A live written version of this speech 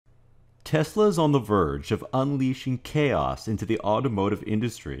Tesla is on the verge of unleashing chaos into the automotive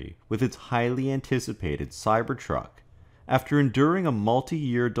industry with its highly anticipated Cybertruck. After enduring a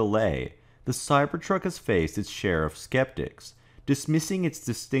multi-year delay, the Cybertruck has faced its share of skeptics, dismissing its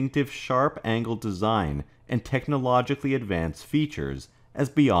distinctive sharp-angled design and technologically advanced features as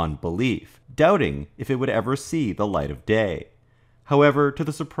beyond belief, doubting if it would ever see the light of day. However, to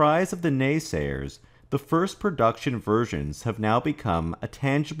the surprise of the naysayers, the first production versions have now become a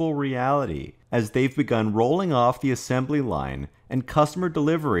tangible reality as they've begun rolling off the assembly line and customer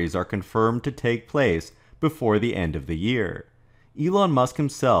deliveries are confirmed to take place before the end of the year. Elon Musk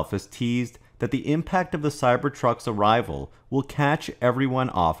himself has teased that the impact of the Cybertruck's arrival will catch everyone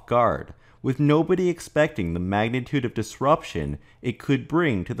off guard, with nobody expecting the magnitude of disruption it could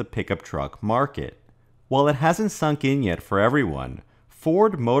bring to the pickup truck market. While it hasn't sunk in yet for everyone,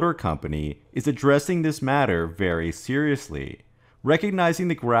 Ford Motor Company is addressing this matter very seriously. Recognizing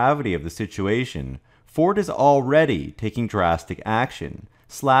the gravity of the situation, Ford is already taking drastic action,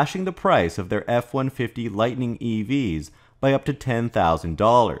 slashing the price of their F-150 Lightning EVs by up to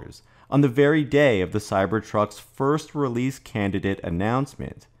 $10,000 on the very day of the Cybertruck's first release candidate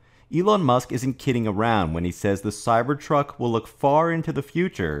announcement. Elon Musk isn't kidding around when he says the Cybertruck will look far into the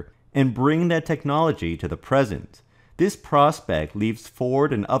future and bring that technology to the present. This prospect leaves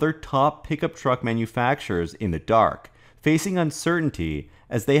Ford and other top pickup truck manufacturers in the dark, facing uncertainty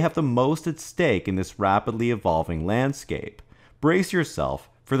as they have the most at stake in this rapidly evolving landscape. Brace yourself,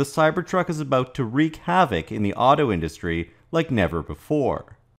 for the Cybertruck is about to wreak havoc in the auto industry like never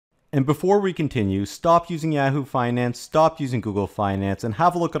before. And before we continue, stop using Yahoo Finance, stop using Google Finance, and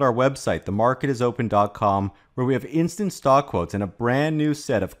have a look at our website, themarketisopen.com, where we have instant stock quotes and a brand new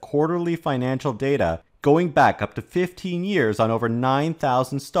set of quarterly financial data going back up to 15 years on over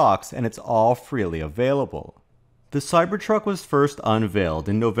 9,000 stocks, and it's all freely available. The Cybertruck was first unveiled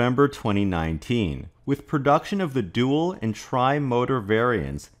in November 2019, with production of the dual and tri-motor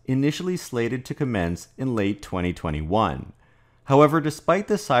variants initially slated to commence in late 2021. However, despite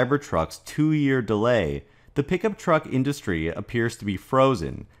the Cybertruck's 2-year delay, the pickup truck industry appears to be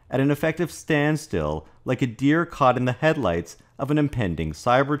frozen at an effective standstill like a deer caught in the headlights of an impending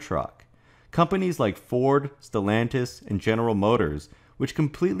Cybertruck. Companies like Ford, Stellantis, and General Motors, which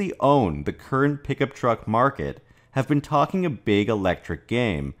completely own the current pickup truck market, have been talking a big electric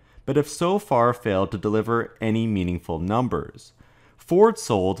game, but have so far failed to deliver any meaningful numbers. Ford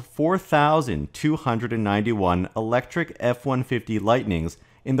sold 4,291 electric F-150 Lightnings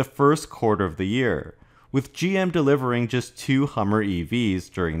in the first quarter of the year, with GM delivering just 2 Hummer EVs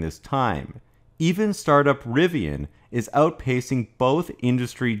during this time. Even startup Rivian is outpacing both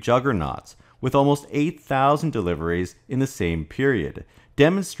industry juggernauts, with almost 8,000 deliveries in the same period,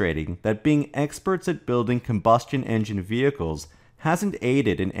 demonstrating that being experts at building combustion engine vehicles hasn't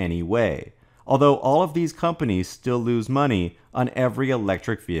aided in any way, although all of these companies still lose money on every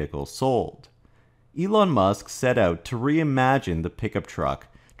electric vehicle sold. Elon Musk set out to reimagine the pickup truck,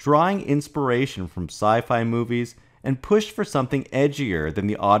 drawing inspiration from sci-fi movies, and pushed for something edgier than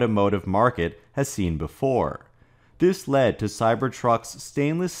the automotive market has seen before. This led to Cybertruck's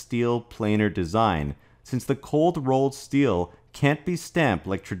stainless steel planar design, since the cold-rolled steel can't be stamped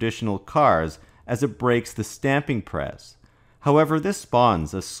like traditional cars as it breaks the stamping press. However, this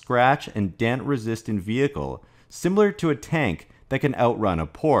spawns a scratch and dent-resistant vehicle similar to a tank that can outrun a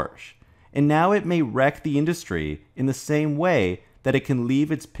Porsche, and now it may wreck the industry in the same way that it can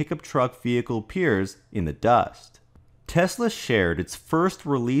leave its pickup truck vehicle peers in the dust. Tesla shared its first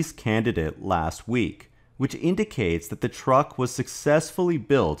release candidate last week, which indicates that the truck was successfully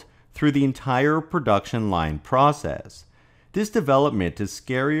built through the entire production line process. This development is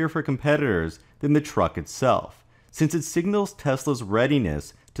scarier for competitors than the truck itself, since it signals Tesla's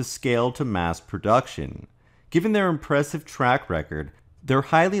readiness to scale to mass production. Given their impressive track record, they're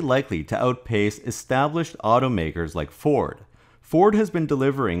highly likely to outpace established automakers like Ford. Ford has been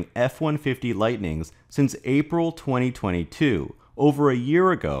delivering F-150 Lightnings since April 2022, over a year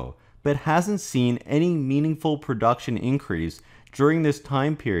ago, but hasn't seen any meaningful production increase during this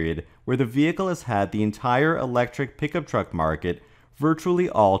time period where the vehicle has had the entire electric pickup truck market virtually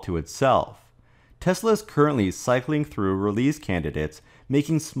all to itself. Tesla is currently cycling through release candidates,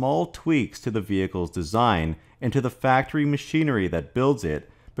 making small tweaks to the vehicle's design and to the factory machinery that builds it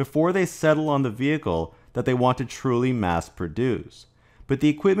before they settle on the vehicle that they want to truly mass produce. But the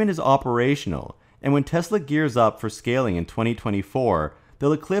equipment is operational, and when Tesla gears up for scaling in 2024,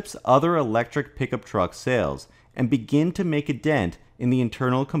 they'll eclipse other electric pickup truck sales and begin to make a dent in the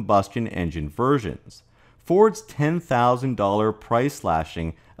internal combustion engine versions. Ford's $10,000 price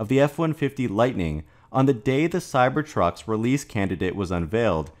slashing of the F-150 Lightning on the day the Cybertruck's release candidate was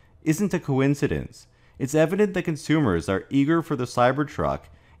unveiled isn't a coincidence. It's evident that consumers are eager for the Cybertruck,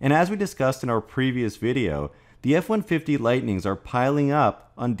 and as we discussed in our previous video, the F-150 Lightnings are piling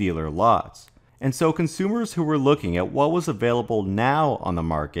up on dealer lots. And so consumers who were looking at what was available now on the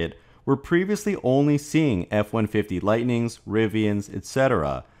market were previously only seeing F-150 Lightnings, Rivians,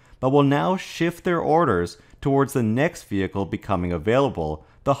 etc., but will now shift their orders towards the next vehicle becoming available,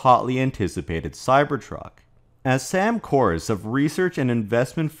 the hotly anticipated Cybertruck. As Sam Kors of research and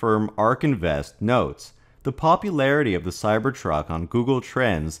investment firm ARK Invest notes, the popularity of the Cybertruck on Google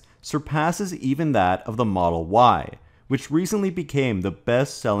Trends surpasses even that of the Model Y, which recently became the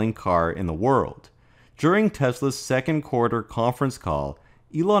best-selling car in the world. During Tesla's second quarter conference call,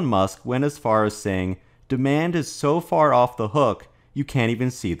 Elon Musk went as far as saying, "Demand is so far off the hook, you can't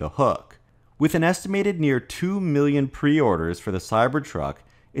even see the hook." With an estimated near 2 million pre-orders for the Cybertruck,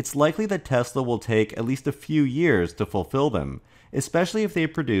 it's likely that Tesla will take at least a few years to fulfill them, especially if they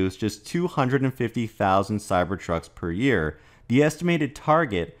produce just 250,000 Cybertrucks per year, the estimated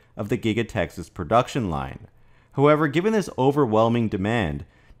target of the Giga Texas production line. However, given this overwhelming demand,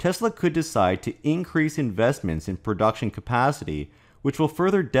 Tesla could decide to increase investments in production capacity, which will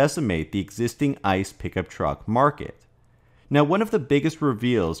further decimate the existing ICE pickup truck market. Now, one of the biggest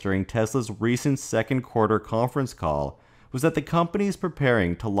reveals during Tesla's recent second quarter conference call was that the company is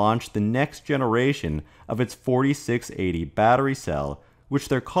preparing to launch the next generation of its 4680 battery cell, which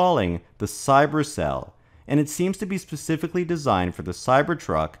they're calling the Cybercell, and it seems to be specifically designed for the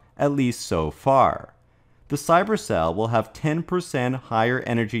Cybertruck, at least so far. The Cybercell will have 10% higher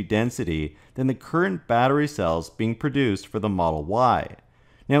energy density than the current battery cells being produced for the Model Y.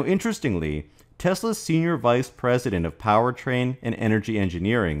 Now, interestingly, Tesla's Senior Vice President of Powertrain and Energy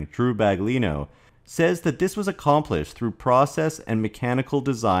Engineering, Drew Baglino, says that this was accomplished through process and mechanical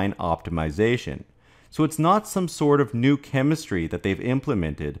design optimization. So it's not some sort of new chemistry that they've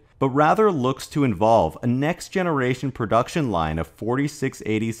implemented, but rather looks to involve a next-generation production line of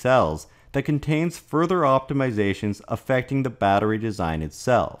 4680 cells that contains further optimizations affecting the battery design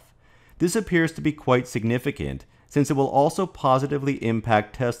itself. This appears to be quite significant, since it will also positively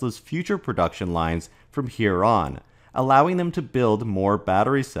impact Tesla's future production lines from here on, allowing them to build more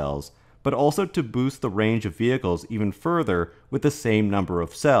battery cells, but also to boost the range of vehicles even further with the same number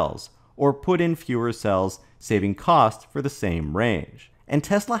of cells, or put in fewer cells, saving cost for the same range. And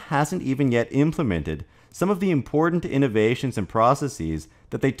Tesla hasn't even yet implemented some of the important innovations and processes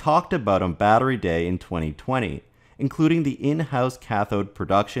that they talked about on Battery Day in 2020, including the in-house cathode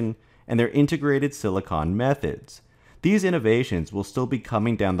production and their integrated silicon methods. These innovations will still be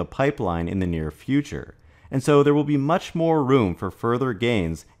coming down the pipeline in the near future, and so there will be much more room for further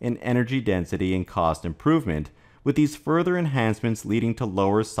gains in energy density and cost improvement, with these further enhancements leading to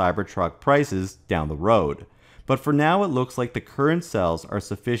lower Cybertruck prices down the road. But for now, it looks like the current cells are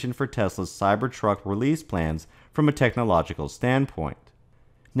sufficient for Tesla's Cybertruck release plans from a technological standpoint.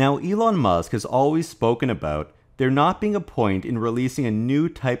 Now, Elon Musk has always spoken about there not being a point in releasing a new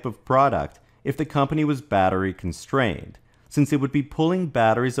type of product if the company was battery constrained, since it would be pulling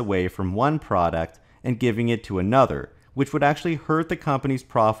batteries away from one product and giving it to another, which would actually hurt the company's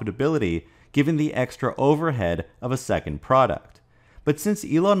profitability given the extra overhead of a second product. But since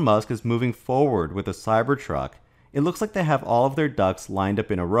Elon Musk is moving forward with a Cybertruck, it looks like they have all of their ducks lined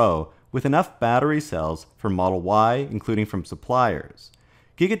up in a row with enough battery cells for Model Y, including from suppliers.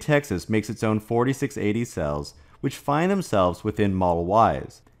 Giga Texas makes its own 4680 cells, which find themselves within Model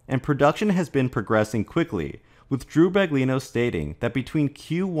Ys, and production has been progressing quickly, with Drew Baglino stating that between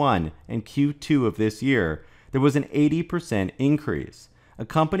Q1 and Q2 of this year, there was an 80% increase,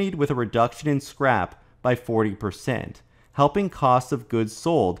 accompanied with a reduction in scrap by 40%, helping costs of goods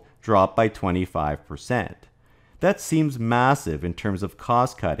sold drop by 25%. That seems massive in terms of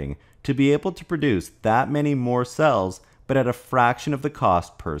cost cutting to be able to produce that many more cells but at a fraction of the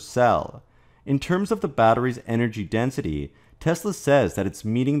cost per cell. In terms of the battery's energy density, Tesla says that it's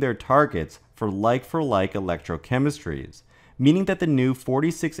meeting their targets for like electrochemistries, meaning that the new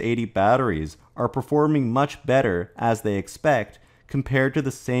 4680 batteries are performing much better as they expect compared to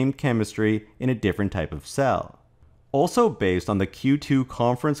the same chemistry in a different type of cell. Also based on the Q2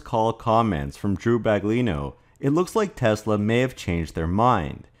 conference call comments from Drew Baglino, it looks like Tesla may have changed their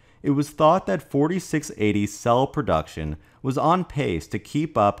mind. It was thought that 4680 cell production was on pace to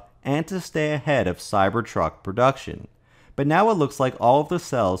keep up and to stay ahead of Cybertruck production. But now it looks like all of the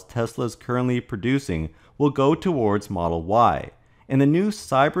cells Tesla is currently producing will go towards Model Y, and the new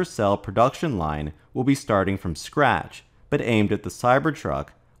Cybercell production line will be starting from scratch, but aimed at the Cybertruck,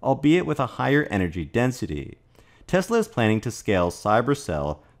 albeit with a higher energy density. Tesla is planning to scale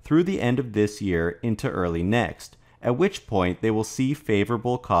Cybercell through the end of this year into early next, at which point they will see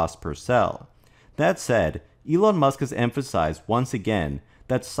favorable cost per cell. That said, Elon Musk has emphasized once again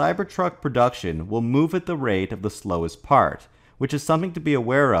that Cybertruck production will move at the rate of the slowest part, which is something to be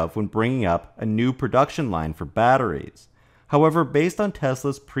aware of when bringing up a new production line for batteries. However, based on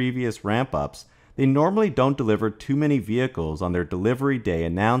Tesla's previous ramp-ups, they normally don't deliver too many vehicles on their delivery day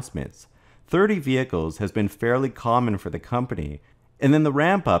announcements. 30 vehicles has been fairly common for the company, and then the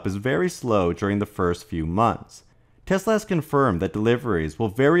ramp-up is very slow during the first few months. Tesla has confirmed that deliveries will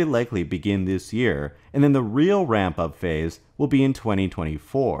very likely begin this year, and then the real ramp-up phase will be in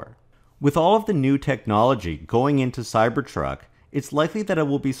 2024. With all of the new technology going into Cybertruck, it's likely that it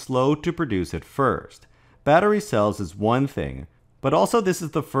will be slow to produce at first. Battery cells is one thing, but also this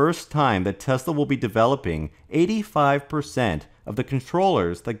is the first time that Tesla will be developing 85% of the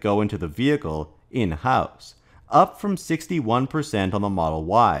controllers that go into the vehicle in-house, up from 61% on the Model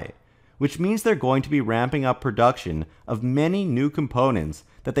Y, which means they're going to be ramping up production of many new components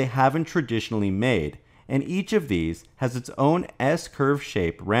that they haven't traditionally made, and each of these has its own S-curve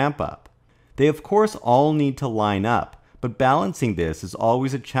shape ramp-up. They of course all need to line up, but balancing this is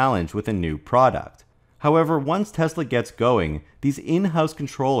always a challenge with a new product. However, once Tesla gets going, these in-house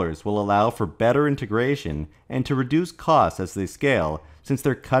controllers will allow for better integration and to reduce costs as they scale, since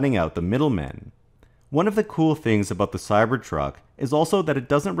they're cutting out the middlemen. One of the cool things about the Cybertruck is also that it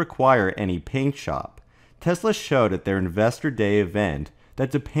doesn't require any paint shop. Tesla showed at their Investor Day event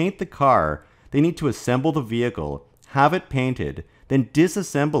that to paint the car, they need to assemble the vehicle, have it painted, then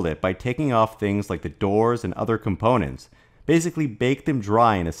disassemble it by taking off things like the doors and other components, basically bake them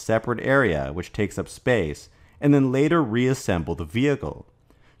dry in a separate area which takes up space, and then later reassemble the vehicle.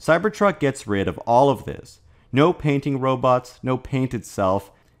 Cybertruck gets rid of all of this. No painting robots, no paint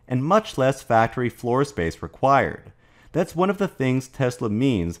itself, and much less factory floor space required. That's one of the things Tesla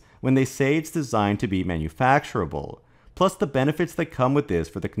means when they say it's designed to be manufacturable. Plus, the benefits that come with this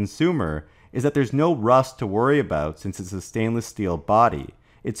for the consumer is that there's no rust to worry about since it's a stainless steel body.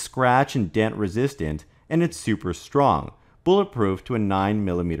 It's scratch and dent resistant, and it's super strong, bulletproof to a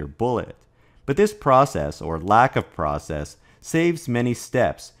 9mm bullet. But this process, or lack of process, saves many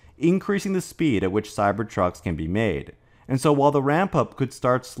steps, increasing the speed at which Cybertrucks can be made. And so while the ramp-up could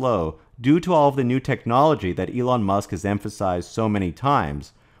start slow due to all of the new technology that Elon Musk has emphasized so many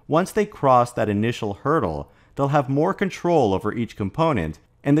times, once they cross that initial hurdle, they'll have more control over each component,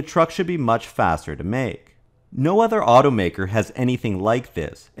 and the truck should be much faster to make. No other automaker has anything like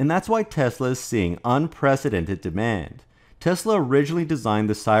this, and that's why Tesla is seeing unprecedented demand. Tesla originally designed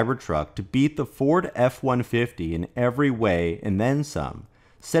the Cybertruck to beat the Ford F-150 in every way and then some,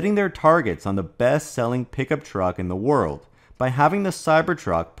 setting their targets on the best-selling pickup truck in the world by having the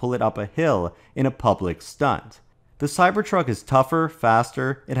Cybertruck pull it up a hill in a public stunt. The Cybertruck is tougher,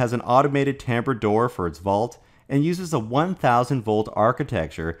 faster, it has an automated tamper door for its vault, and uses a 1000-volt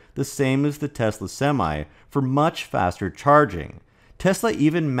architecture the same as the Tesla Semi for much faster charging. Tesla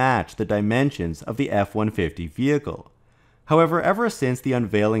even matched the dimensions of the F-150 vehicle. However, ever since the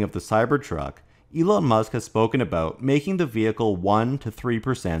unveiling of the Cybertruck, Elon Musk has spoken about making the vehicle 1 to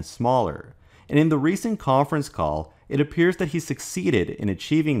 3% smaller, and in the recent conference call, it appears that he succeeded in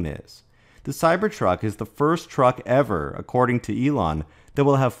achieving this. The Cybertruck is the first truck ever, according to Elon, that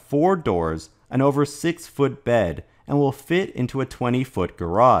will have 4 doors, an over 6-foot bed, and will fit into a 20-foot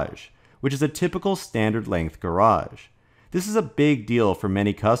garage, which is a typical standard length garage. This is a big deal for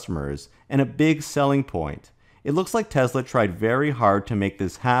many customers, and a big selling point. It looks like Tesla tried very hard to make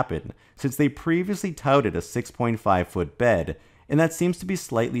this happen, since they previously touted a 6.5-foot bed, and that seems to be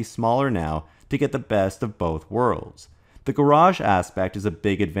slightly smaller now to get the best of both worlds. The garage aspect is a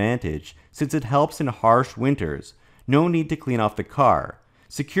big advantage, since it helps in harsh winters, no need to clean off the car,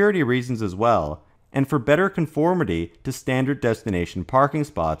 security reasons as well, and for better conformity to standard destination parking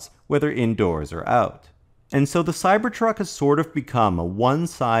spots, whether indoors or out. And so the Cybertruck has sort of become a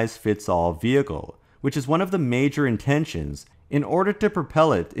one-size-fits-all vehicle, which is one of the major intentions in order to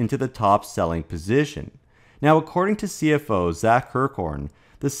propel it into the top-selling position. Now, according to CFO Zach Kirkhorn,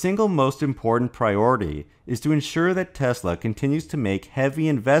 the single most important priority is to ensure that Tesla continues to make heavy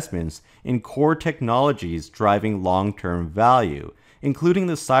investments in core technologies driving long-term value, including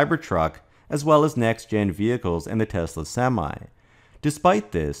the Cybertruck, as well as next-gen vehicles and the Tesla Semi.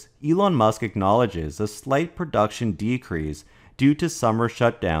 Despite this, Elon Musk acknowledges a slight production decrease due to summer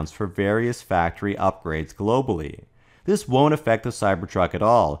shutdowns for various factory upgrades globally. This won't affect the Cybertruck at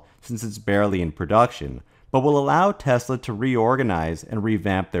all, since it's barely in production, but will allow Tesla to reorganize and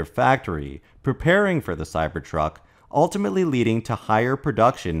revamp their factory, preparing for the Cybertruck, ultimately leading to higher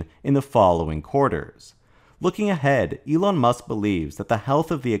production in the following quarters. Looking ahead, Elon Musk believes that the health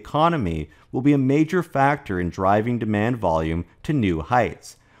of the economy will be a major factor in driving demand volume to new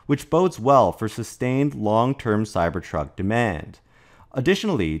heights, which bodes well for sustained long-term Cybertruck demand.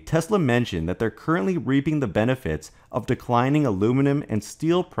 Additionally, Tesla mentioned that they're currently reaping the benefits of declining aluminum and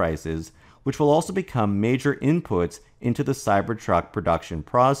steel prices, which will also become major inputs into the Cybertruck production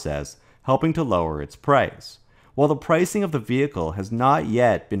process, helping to lower its price. While the pricing of the vehicle has not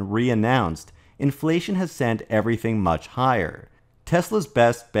yet been re-announced, inflation has sent everything much higher. Tesla's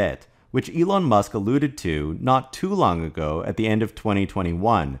best bet, which Elon Musk alluded to not too long ago at the end of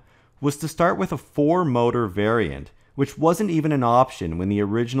 2021, was to start with a 4-motor variant, which wasn't even an option when the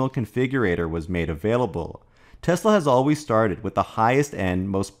original configurator was made available. Tesla has always started with the highest end,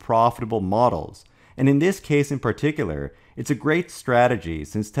 most profitable models, and in this case in particular, it's a great strategy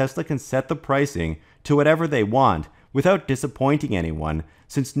since Tesla can set the pricing to whatever they want without disappointing anyone,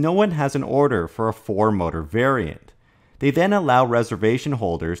 since no one has an order for a 4-motor variant. They then allow reservation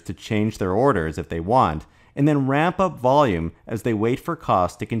holders to change their orders if they want, and then ramp up volume as they wait for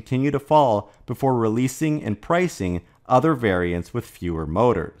costs to continue to fall before releasing and pricing other variants with fewer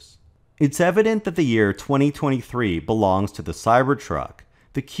motors. It's evident that the year 2023 belongs to the Cybertruck.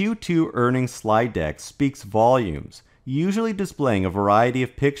 The Q2 earnings slide deck speaks volumes, usually displaying a variety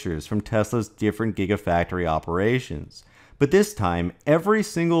of pictures from Tesla's different Gigafactory operations. But this time, every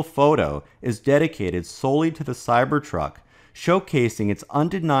single photo is dedicated solely to the Cybertruck, showcasing its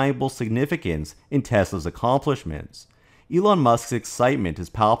undeniable significance in Tesla's accomplishments. Elon Musk's excitement is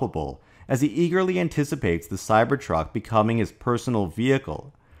palpable, as he eagerly anticipates the Cybertruck becoming his personal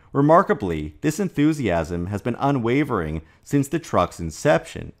vehicle. Remarkably, this enthusiasm has been unwavering since the truck's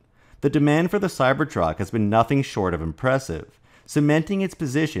inception. The demand for the Cybertruck has been nothing short of impressive, cementing its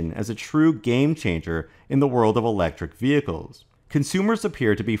position as a true game-changer in the world of electric vehicles. Consumers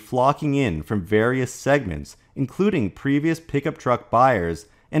appear to be flocking in from various segments, including previous pickup truck buyers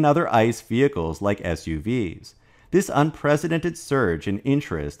and other ICE vehicles like SUVs. This unprecedented surge in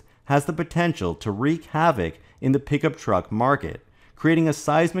interest has the potential to wreak havoc in the pickup truck market, creating a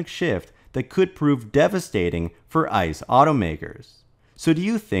seismic shift that could prove devastating for ICE automakers. So do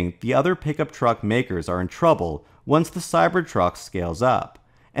you think the other pickup truck makers are in trouble once the Cybertruck scales up?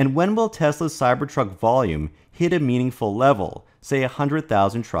 And when will Tesla's Cybertruck volume hit a meaningful level, say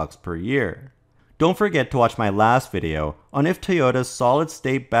 100,000 trucks per year? Don't forget to watch my last video on if Toyota's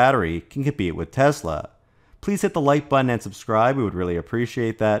solid-state battery can compete with Tesla. Please hit the like button and subscribe, we would really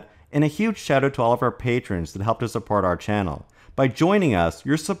appreciate that. And a huge shout out to all of our patrons that help to support our channel. By joining us,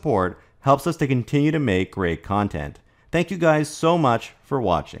 your support helps us to continue to make great content. Thank you guys so much for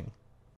watching.